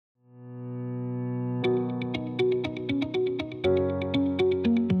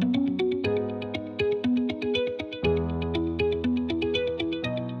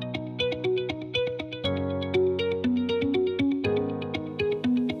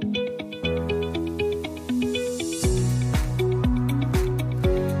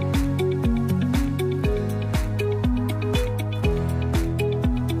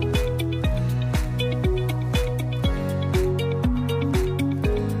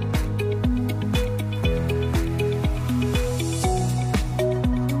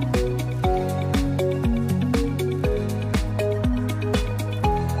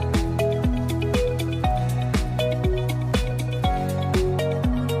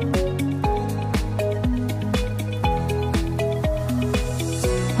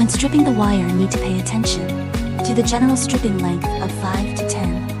stripping the wire, need to pay attention to the general stripping length of 5 to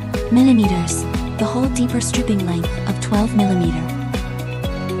 10 millimeters, the whole deeper stripping length of 12 millimeter.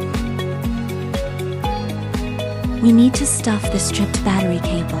 We need to stuff the stripped battery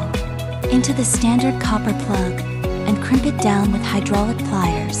cable into the standard copper plug and crimp it down with hydraulic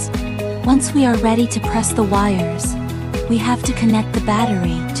pliers. Once we are ready to press the wires, we have to connect the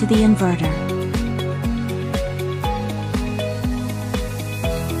battery to the inverter.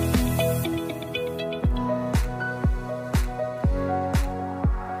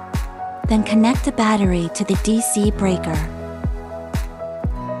 Then connect the battery to the DC breaker.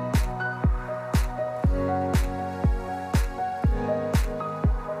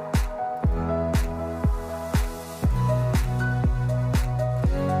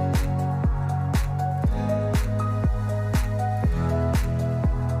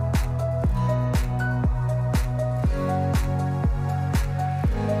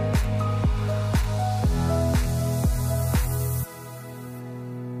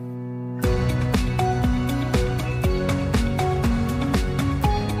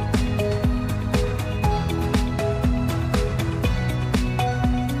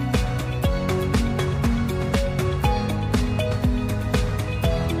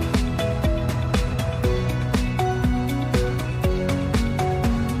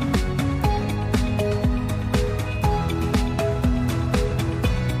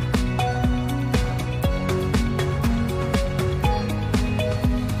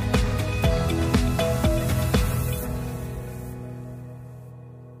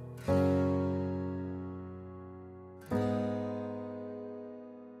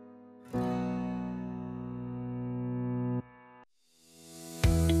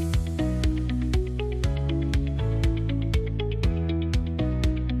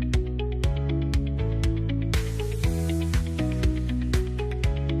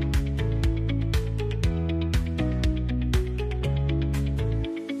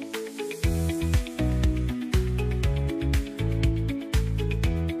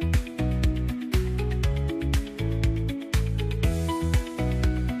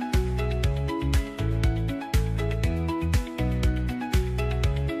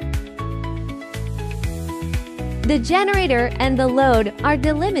 The generator and the load are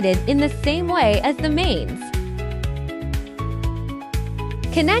delimited in the same way as the mains.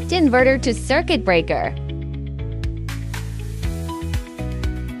 Connect inverter to circuit breaker.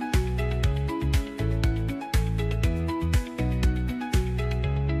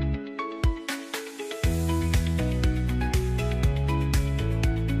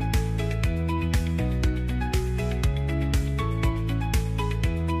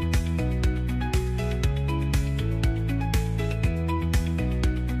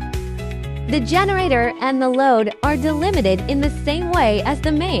 The generator and the load are delimited in the same way as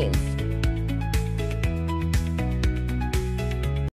the mains.